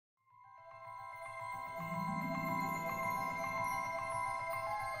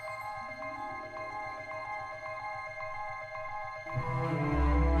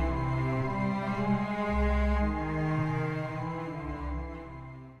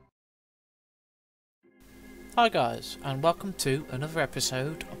Hi guys, and welcome to another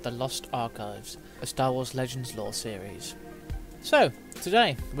episode of the Lost Archives, a Star Wars Legends lore series. So,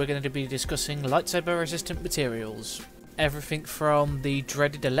 today we're going to be discussing lightsaber resistant materials. Everything from the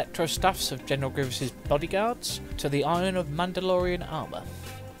dreaded electrostaffs of General Grievous's bodyguards to the iron of Mandalorian armour.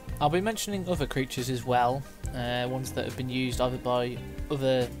 I'll be mentioning other creatures as well, ones that have been used either by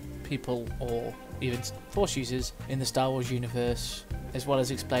other people or even Force users in the Star Wars universe, as well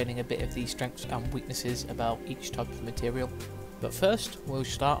as explaining a bit of the strengths and weaknesses about each type of material. But first, we'll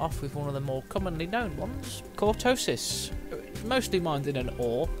start off with one of the more commonly known ones, Cortosis. Mostly mined in an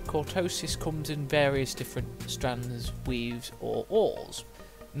ore, Cortosis comes in various different strands, weaves or ores.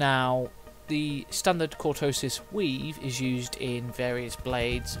 Now, the standard Cortosis weave is used in various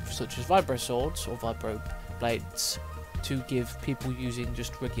blades such as vibro swords or vibro blades to give people using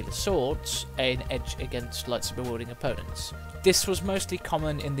just regular swords an edge against lightsaber wielding opponents. This was mostly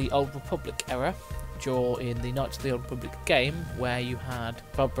common in the Old Republic era, in the Knights of the Old Republic game, where you had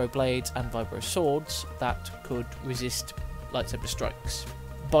vibro blades and vibro swords that could resist lightsaber strikes.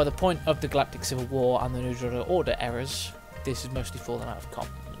 By the point of the Galactic Civil War and the New Jedi Order eras, this has mostly fallen out of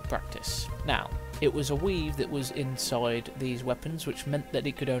common practice. Now, it was a weave that was inside these weapons, which meant that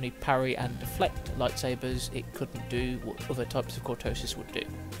it could only parry and deflect lightsabers. It couldn't do what other types of Cortosis would do.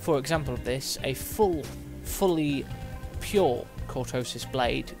 For example of this, a fully pure Cortosis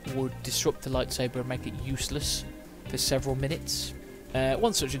blade would disrupt the lightsaber and make it useless for several minutes.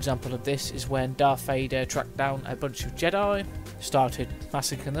 One such example of this is when Darth Vader tracked down a bunch of Jedi, started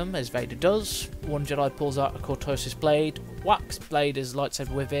massacring them as Vader does. One Jedi pulls out a Cortosis blade, whacks Vader's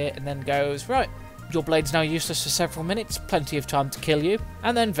lightsaber with it, and then goes, "Right, your blade's now useless for several minutes, plenty of time to kill you."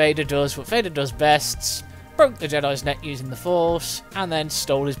 And then Vader does what Vader does best, broke the Jedi's neck using the Force, and then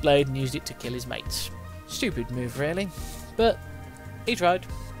stole his blade and used it to kill his mates. Stupid move really, but he tried.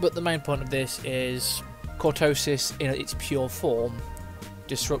 But the main point of this is Cortosis in its pure form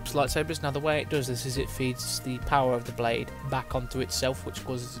disrupts lightsabers. Now the way it does this is it feeds the power of the blade back onto itself, which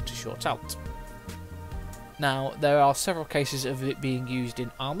causes it to short out. Now there are several cases of it being used in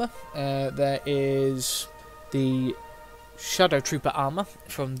armour. There is the Shadow Trooper armour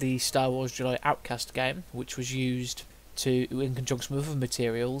from the Star Wars Jedi Outcast game, which was used in conjunction with other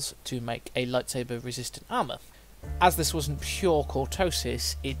materials to make a lightsaber resistant armour. As this wasn't pure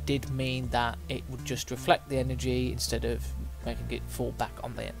Cortosis, it did mean that it would just reflect the energy instead of making it fall back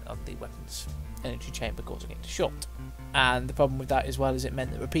on the weapon's energy chamber, causing it to short. And the problem with that as well is it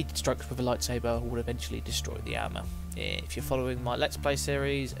meant that repeated strikes with a lightsaber would eventually destroy the armour. If you're following my Let's Play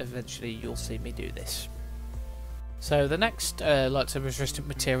series, eventually you'll see me do this. So the next lightsaber resistant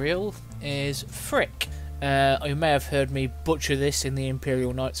material is Phrik. You may have heard me butcher this in the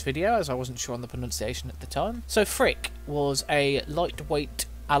Imperial Knights video, as I wasn't sure on the pronunciation at the time. So Phrik was a lightweight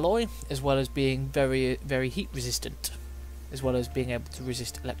alloy, as well as being very, very heat resistant, as well as being able to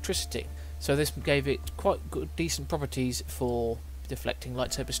resist electricity. So this gave it quite good, decent properties for deflecting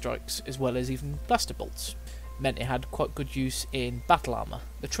lightsaber strikes, as well as even blaster bolts. Meant it had quite good use in battle armour.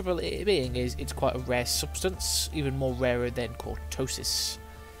 The trouble it being is it's quite a rare substance, even more rarer than Cortosis.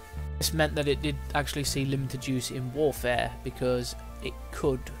 This meant that it did actually see limited use in warfare, because it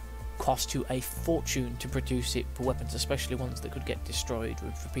could cost you a fortune to produce it for weapons, especially ones that could get destroyed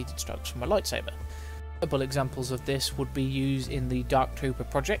with repeated strikes from a lightsaber. Couple examples of this would be used in the Dark Trooper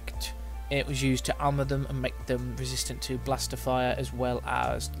project. It was used to armour them and make them resistant to blaster fire as well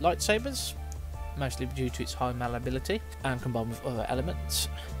as lightsabers, mostly due to its high malleability and combined with other elements.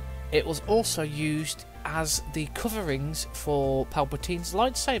 It was also used as the coverings for Palpatine's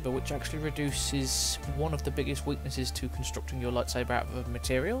lightsaber, which actually reduces one of the biggest weaknesses to constructing your lightsaber out of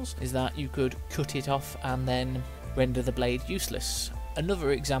materials, is that you could cut it off and then render the blade useless.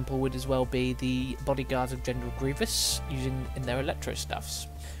 Another example would as well be the bodyguards of General Grievous using in their electrostaffs,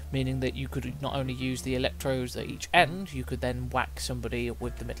 meaning that you could not only use the electrodes at each end, you could then whack somebody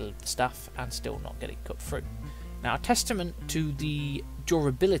with the middle of the staff and still not get it cut through. Now, a testament to the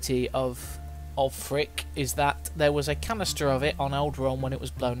durability of Phrik is that there was a canister of it on Alderaan when it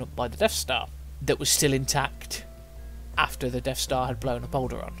was blown up by the Death Star that was still intact after the Death Star had blown up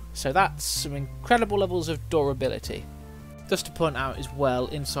Alderaan. So that's some incredible levels of durability. Just to point out as well,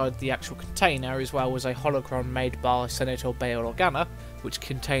 inside the actual container as well was a holocron made by Senator Bail Organa, which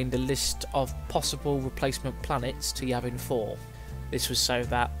contained a list of possible replacement planets to Yavin 4. This was so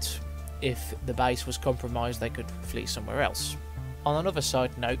that if the base was compromised, they could flee somewhere else. On another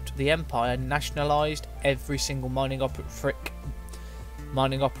side note, the Empire nationalised every single mining operation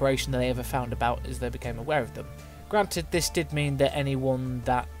that they ever found about as they became aware of them. Granted, this did mean that anyone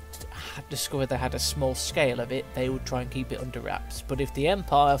that had discovered they had a small scale of it, they would try and keep it under wraps. But if the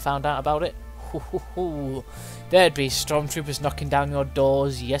Empire found out about it, There'd be stormtroopers knocking down your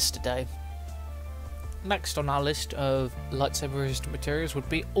doors yesterday. Next on our list of lightsaber resistant materials would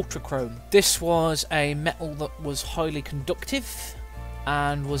be Ultrachrome. This was a metal that was highly conductive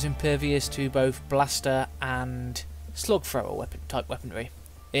and was impervious to both blaster and slug thrower type weaponry.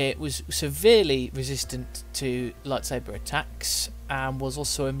 It was severely resistant to lightsaber attacks and was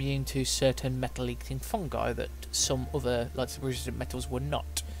also immune to certain metal-eating fungi that some other lightsaber resistant metals were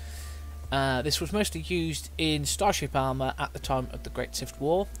not. This was mostly used in starship armour at the time of the Great Sith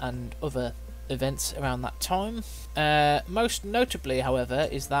War and other events around that time. Most notably, however,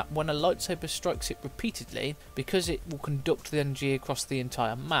 is that when a lightsaber strikes it repeatedly, because it will conduct the energy across the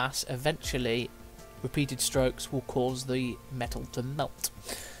entire mass, eventually repeated strokes will cause the metal to melt.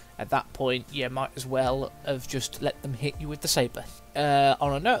 At that point, you might as well have just let them hit you with the saber.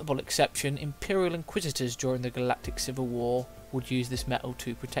 On a notable exception, Imperial Inquisitors during the Galactic Civil War would use this metal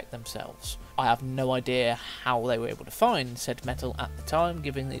to protect themselves. I have no idea how they were able to find said metal at the time,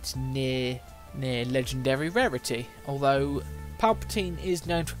 given its near legendary rarity, although Palpatine is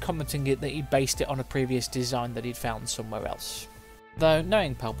known for commenting that he based it on a previous design that he'd found somewhere else. Though,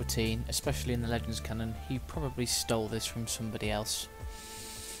 knowing Palpatine, especially in the Legends canon, he probably stole this from somebody else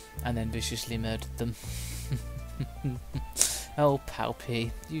and then viciously murdered them. Oh,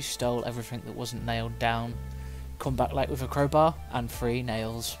 Palpy, you stole everything that wasn't nailed down. Come back late with a crowbar and 3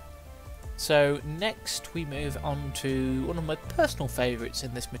 nails. So next we move on to one of my personal favourites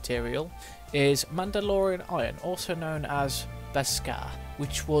in this material is Mandalorian Iron, also known as Beskar,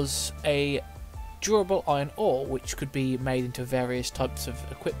 which was a durable iron ore which could be made into various types of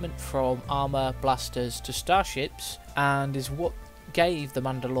equipment from armour, blasters to starships, and is what gave the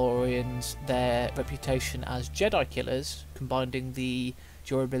Mandalorians their reputation as Jedi killers, combining the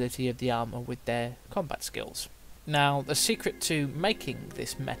durability of the armour with their combat skills. Now, the secret to making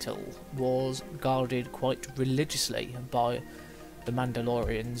this metal was guarded quite religiously by the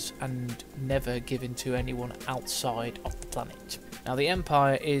Mandalorians and never given to anyone outside of the planet. Now, the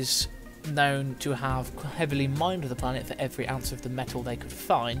Empire is known to have heavily mined the planet for every ounce of the metal they could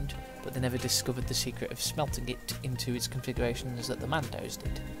find, but they never discovered the secret of smelting it into its configurations that the Mandos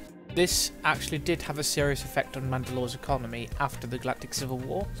did. This actually did have a serious effect on Mandalore's economy after the Galactic Civil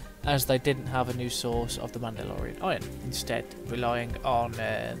War, as they didn't have a new source of the Mandalorian Iron, instead relying on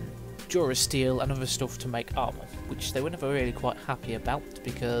Durasteel and other stuff to make armour, which they were never really quite happy about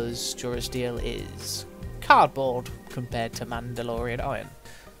because Durasteel is cardboard compared to Mandalorian Iron.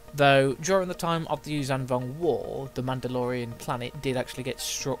 Though, during the time of the Yuuzhan Vong War, the Mandalorian planet did actually get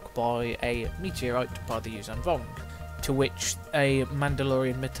struck by a meteorite by the Yuuzhan Vong, to which a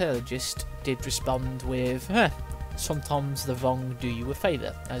Mandalorian metallurgist did respond with, sometimes the Vong do you a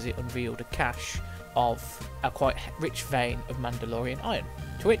favour, as it unveiled a cache of a quite rich vein of Mandalorian iron,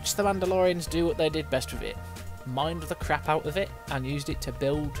 to which the Mandalorians do what they did best with it, mined the crap out of it, and used it to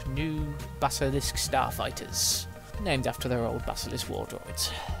build new Basilisk starfighters, named after their old Basilisk war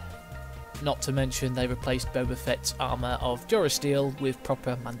droids. Not to mention they replaced Boba Fett's armour of Durasteel with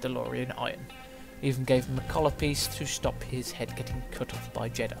proper Mandalorian iron. Even gave him a collar piece to stop his head getting cut off by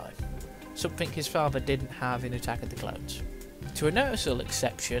Jedi, something his father didn't have in Attack of the Clones. To a noticeable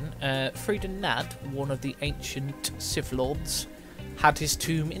exception, Freedon Nad, one of the ancient Sith Lords, had his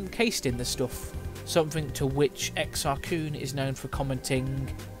tomb encased in the stuff, something to which Exar Kun is known for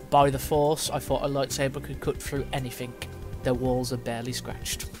commenting, "By the Force, I thought a lightsaber could cut through anything. Their walls are barely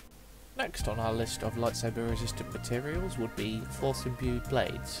scratched." Next on our list of lightsaber resistant materials would be Force Imbued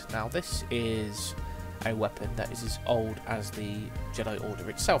blades. Now this is a weapon that is as old as the Jedi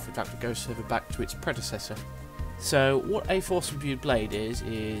Order itself. In fact, it goes further back to its predecessor. So what a Force Imbued blade is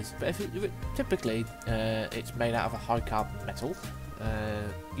typically it's made out of a high carbon metal,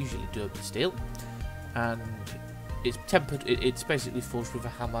 usually durable steel, and it's tempered. It's basically forged with a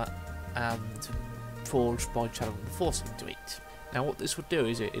hammer and forged by channeling the Force into it. Now what this would do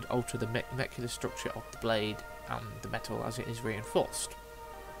is it'd alter the molecular structure of the blade and the metal as it is reinforced.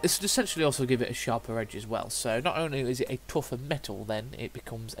 This would essentially also give it a sharper edge as well, so not only is it a tougher metal, then it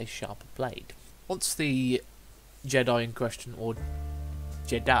becomes a sharper blade. Once the Jedi in question, or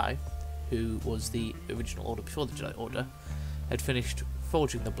Jedi, who was the original order before the Jedi Order, had finished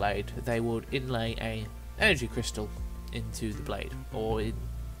forging the blade, they would inlay a energy crystal into the blade, or in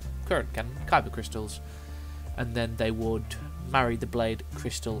current canon, kyber crystals, and then they would marry the blade,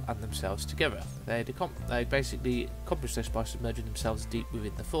 crystal and themselves together. They basically accomplish this by submerging themselves deep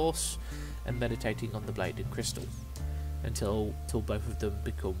within the Force and meditating on the blade and crystal until both of them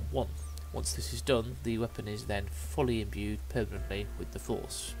become one. Once this is done, the weapon is then fully imbued permanently with the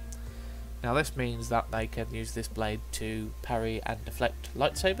Force. Now this means that they can use this blade to parry and deflect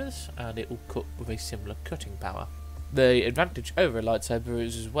lightsabers, and it will cut with a similar cutting power. The advantage over a lightsaber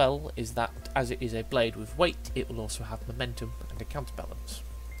is as well is that as it is a blade with weight, it will also have momentum and a counterbalance.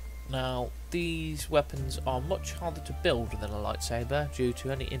 Now these weapons are much harder to build than a lightsaber due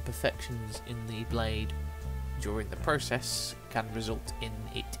to any imperfections in the blade during the process can result in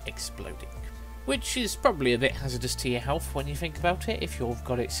it exploding. Which is probably a bit hazardous to your health when you think about it if you've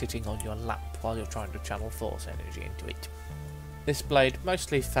got it sitting on your lap while you're trying to channel force energy into it. This blade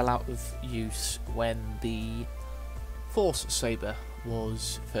mostly fell out of use when the Force Saber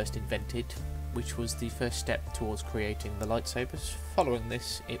was first invented, which was the first step towards creating the lightsabers. Following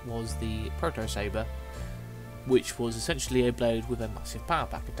this, it was the Proto Saber, which was essentially a blade with a massive power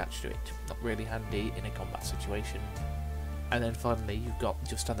pack attached to it, not really handy in a combat situation. And then finally you've got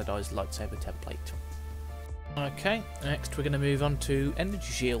your standardised lightsaber template. Okay, next we're going to move on to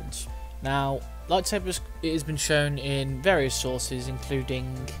energy shields. Now, lightsabers, it has been shown in various sources,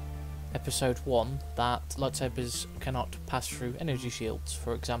 including Episode 1, that lightsabers cannot pass through energy shields.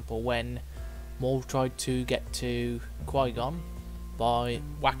 For example, when Maul tried to get to Qui-Gon by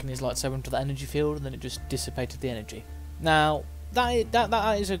whacking his lightsaber into the energy field, and then it just dissipated the energy. Now,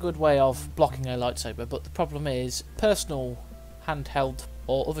 that is a good way of blocking a lightsaber, but the problem is personal, handheld,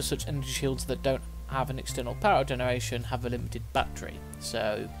 or other such energy shields that don't have an external power generation have a limited battery.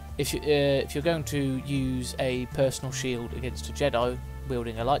 So if you're going to use a personal shield against a Jedi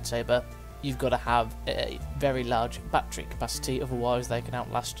wielding a lightsaber, you've got to have a very large battery capacity, otherwise they can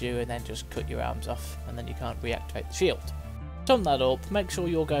outlast you and then just cut your arms off and then you can't reactivate the shield. Sum that up, make sure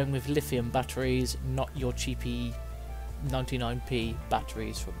you're going with lithium batteries, not your cheapy 99p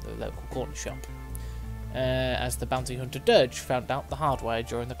batteries from the local corner shop, as the bounty hunter Dirge found out the hard way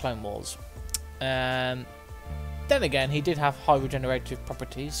during the Clone Wars. Then again, he did have high regenerative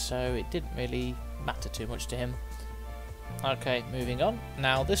properties, so it didn't really matter too much to him. Okay, moving on.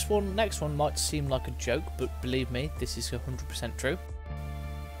 Now this next one might seem like a joke, but believe me, this is 100% true.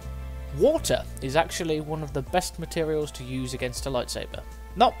 Water is actually one of the best materials to use against a lightsaber.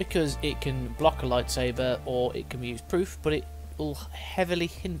 Not because it can block a lightsaber or it can use proof, but it will heavily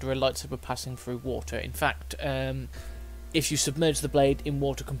hinder a lightsaber passing through water. In fact, if you submerge the blade in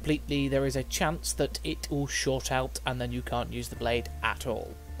water completely, there is a chance that it will short out and then you can't use the blade at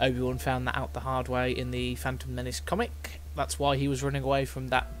all. Obi-Wan found that out the hard way in the Phantom Menace comic. That's why he was running away from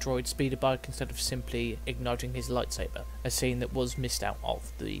that droid speeder bike instead of simply igniting his lightsaber, a scene that was missed out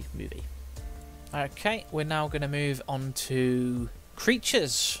of the movie. Okay, we're now going to move on to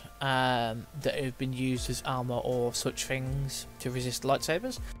creatures that have been used as armour or such things to resist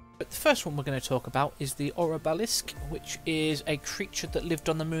lightsabers. But the first one we're going to talk about is the Orbalisk, which is a creature that lived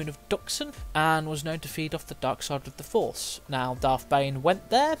on the moon of Duxon and was known to feed off the dark side of the Force. Now, Darth Bane went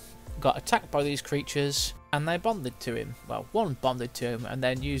there, got attacked by these creatures, and they bonded to him. Well, one bonded to him, and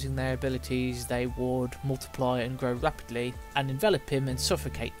then using their abilities they would multiply and grow rapidly and envelop him and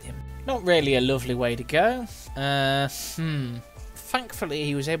suffocate him. Not really a lovely way to go. Thankfully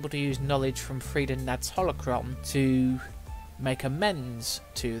he was able to use knowledge from Frida Nad's holocron to make amends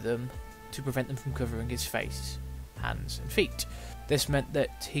to them to prevent them from covering his face, hands and feet. This meant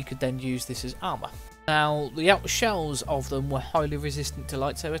that he could then use this as armour. Now, the outer shells of them were highly resistant to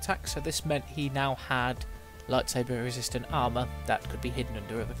lightsaber attacks, so this meant he now had lightsaber resistant armour that could be hidden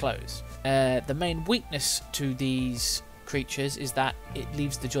under other clothes. The main weakness to these creatures is that it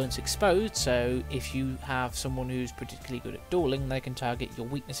leaves the joints exposed, so if you have someone who's particularly good at dueling, they can target your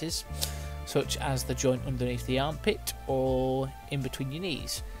weaknesses, such as the joint underneath the armpit or in between your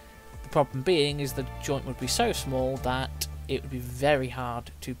knees. The problem being is the joint would be so small that it would be very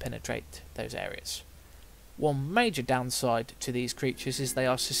hard to penetrate those areas. One major downside to these creatures is they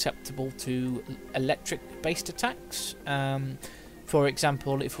are susceptible to electric based attacks. For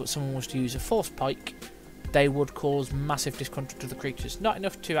example, if someone was to use a force pike, they would cause massive discomfort to the creatures. Not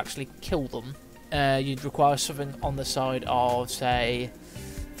enough to actually kill them. You'd require something on the side of, say,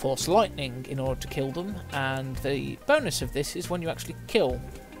 Force Lightning in order to kill them, and the bonus of this is when you actually kill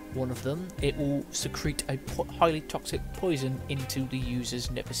one of them, it will secrete a highly toxic poison into the user's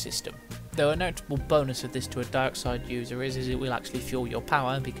nervous system. Though a notable bonus of this to a dark side user is it will actually fuel your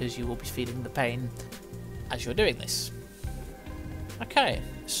power because you will be feeling the pain as you're doing this. Okay,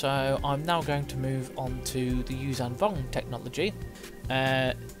 so I'm now going to move on to the Yuuzhan Vong technology,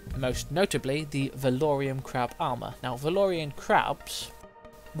 most notably the Valorian crab armour. Now, Valorian crabs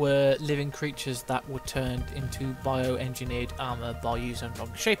were living creatures that were turned into bioengineered armour by Yuuzhan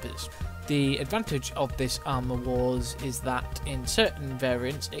Vong shapers. The advantage of this armour is that in certain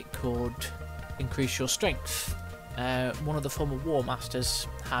variants it could increase your strength One of the former War Masters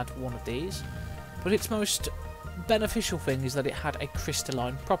had one of these, but its most beneficial thing is that it had a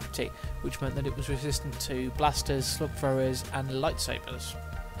crystalline property, which meant that it was resistant to blasters, slug throwers and lightsabers.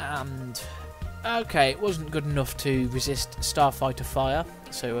 And okay, it wasn't good enough to resist starfighter fire,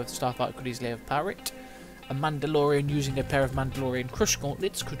 so a starfighter could easily overpower it. A Mandalorian using a pair of Mandalorian crush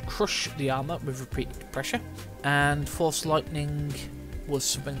gauntlets could crush the armour with repeated pressure, and Force Lightning was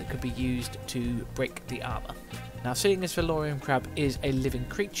something that could be used to break the armour. Now, seeing as Valorian Crab is a living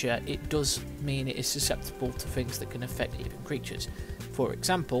creature, it does mean it is susceptible to things that can affect living creatures. For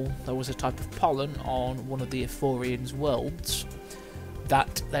example, there was a type of pollen on one of the Ithorians' worlds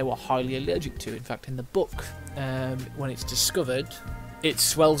that they were highly allergic to. In fact, in the book, when it's discovered, it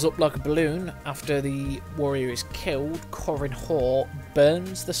swells up like a balloon. After the warrior is killed, Corrin Hor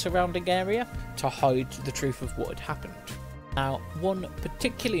burns the surrounding area to hide the truth of what had happened. Now, one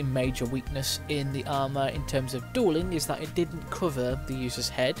particularly major weakness in the armour in terms of dueling is that it didn't cover the user's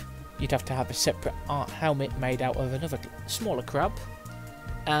head. You'd have to have a separate helmet made out of another smaller crab,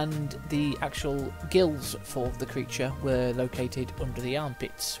 and the actual gills for the creature were located under the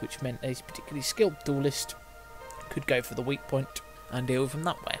armpits, which meant a particularly skilled duelist could go for the weak point and deal with them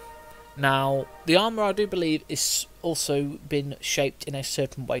that way. Now, the armour, I do believe, is also been shaped in a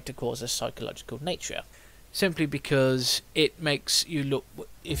certain way to cause a psychological nature, simply because it makes you look,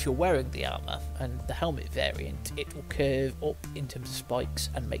 if you're wearing the armour and the helmet variant, it will curve up in terms of spikes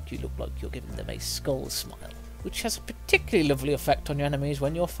and make you look like you're giving them a skull smile, which has a particularly lovely effect on your enemies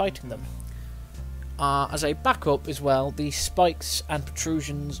when you're fighting them. As a backup as well, the spikes and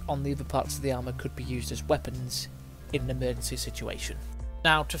protrusions on the other parts of the armour could be used as weapons in an emergency situation.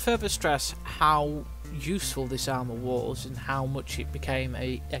 Now, to further stress how useful this armour was and how much it became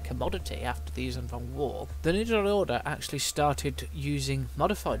a commodity after the Yuuzhan Vong War, the New Jedi Order actually started using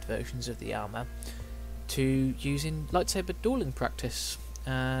modified versions of the armour to use in lightsaber dueling practice.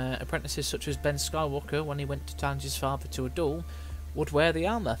 Apprentices such as Ben Skywalker, when he went to challenge his father to a duel, would wear the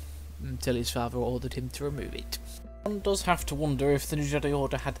armour until his father ordered him to remove it. One does have to wonder if the New Jedi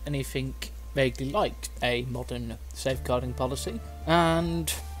Order had anything vaguely like a modern safeguarding policy,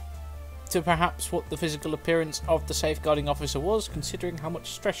 and to perhaps what the physical appearance of the safeguarding officer was, considering how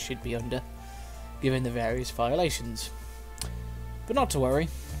much stress she'd be under, given the various violations. But not to worry,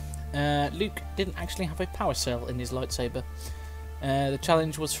 Luke didn't actually have a power cell in his lightsaber. The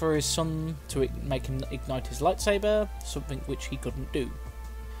challenge was for his son to make him ignite his lightsaber, something which he couldn't do.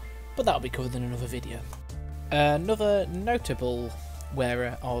 But that'll be covered in another video. Another notable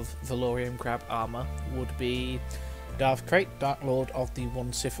wearer of Valorian Crab armour would be Darth Krayt, Dark Lord of the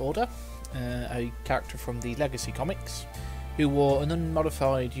One Sith Order, a character from the Legacy comics, who wore an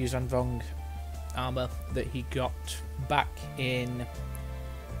unmodified Yuuzhan Vong armour that he got back in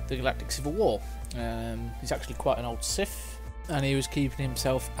the Galactic Civil War. He's actually quite an old Sith, and he was keeping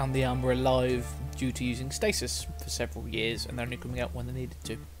himself and the armour alive due to using stasis for several years and only coming out when they needed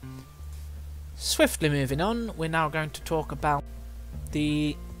to. Swiftly moving on, we're now going to talk about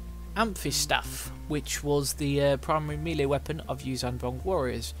the Amphistaff, which was the primary melee weapon of Yuuzhan Vong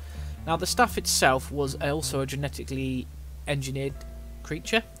warriors. Now, the staff itself was also a genetically engineered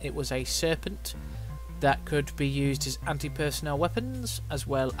creature. It was a serpent that could be used as anti-personnel weapons, as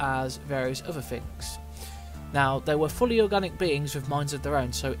well as various other things. Now, they were fully organic beings with minds of their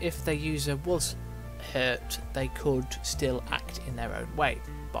own, so if their user was hurt, they could still act in their own way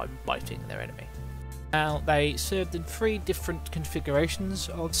by biting their enemy. Now, they served in 3 different configurations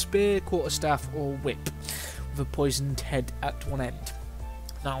of spear, quarterstaff or whip, with a poisoned head at one end.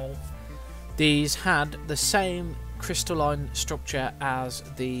 Now, these had the same crystalline structure as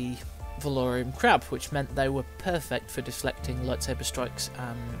the Valorian Crab, which meant they were perfect for deflecting lightsaber strikes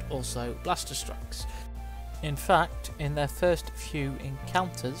and also blaster strikes. In fact, in their first few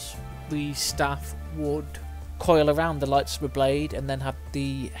encounters, the staff would coil around the lightsaber blade and then have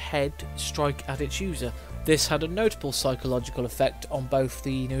the head strike at its user. This had a notable psychological effect on both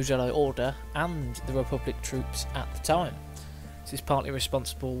the New Jedi Order and the Republic troops at the time. This is partly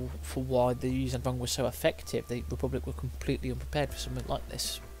responsible for why the Yuuzhan Vong was so effective. The Republic were completely unprepared for something like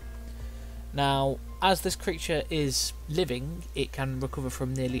this. Now, as this creature is living, it can recover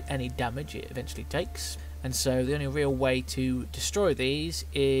from nearly any damage it eventually takes, and so the only real way to destroy these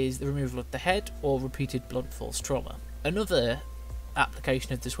is the removal of the head or repeated blunt force trauma. Another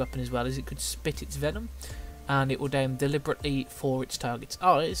application of this weapon as well is it could spit its venom, and it would aim deliberately for its target's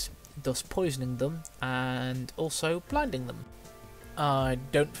eyes, thus poisoning them and also blinding them. I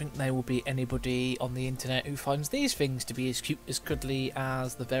don't think there will be anybody on the internet who finds these things to be as cute as cuddly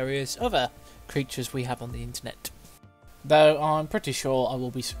as the various other creatures we have on the internet, though I'm pretty sure I will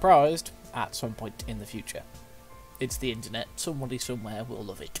be surprised at some point in the future. it's the internet. Somebody somewhere will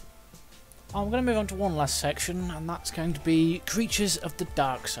love it. I'm going to move on to one last section, and that's going to be creatures of the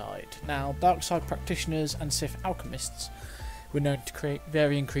dark side. Now, dark side practitioners and Sith alchemists were known to create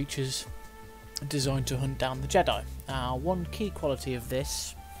varying creatures designed to hunt down the Jedi. One key quality of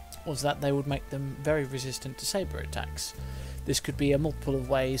this was that they would make them very resistant to saber attacks. This could be a multiple of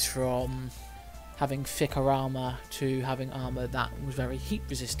ways, from having thicker armour to having armour that was very heat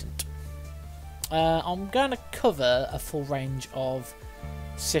resistant. I'm going to cover a full range of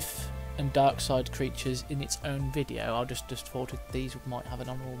Sith and dark side creatures in its own video. I just thought these might have an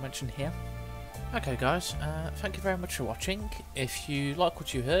honourable mention here. Okay guys, thank you very much for watching. If you like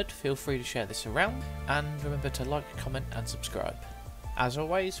what you heard, feel free to share this around, and remember to like, comment and subscribe. As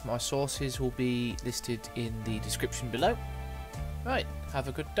always, my sources will be listed in the description below. Right, have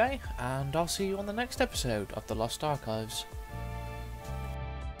a good day, and I'll see you on the next episode of The Lost Archives.